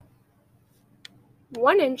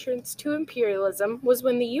One entrance to imperialism was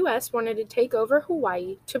when the U.S. wanted to take over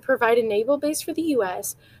Hawaii to provide a naval base for the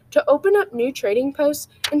U.S., to open up new trading posts,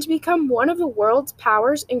 and to become one of the world's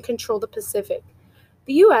powers and control the Pacific.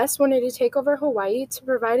 The U.S. wanted to take over Hawaii to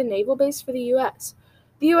provide a naval base for the U.S.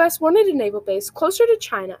 The U.S. wanted a naval base closer to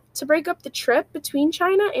China to break up the trip between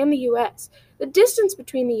China and the U.S. The distance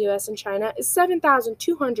between the U.S. and China is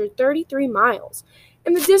 7,233 miles,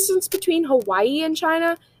 and the distance between Hawaii and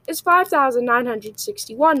China is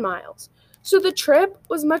 5,961 miles. So the trip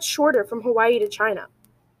was much shorter from Hawaii to China.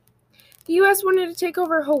 The U.S. wanted to take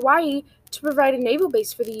over Hawaii to provide a naval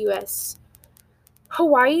base for the U.S.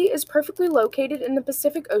 Hawaii is perfectly located in the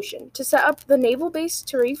Pacific Ocean to set up the naval base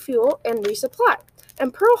to refuel and resupply,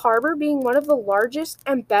 and Pearl Harbor, being one of the largest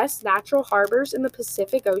and best natural harbors in the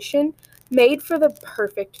Pacific Ocean, made for the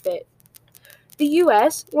perfect fit. The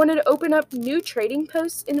U.S. wanted to open up new trading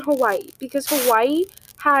posts in Hawaii because Hawaii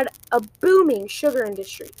had a booming sugar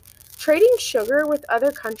industry. Trading sugar with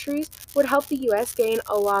other countries would help the U.S. gain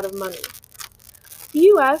a lot of money. The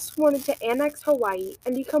U.S. wanted to annex Hawaii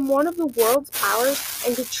and become one of the world's powers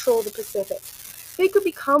and control the Pacific. They could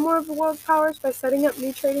become one of the world's powers by setting up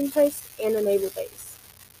new trading posts and a naval base.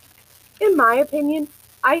 In my opinion,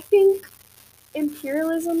 I think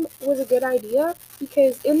imperialism was a good idea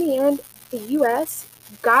because in the end, the U.S.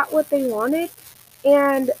 got what they wanted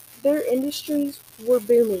and their industries were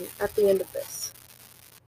booming at the end of this.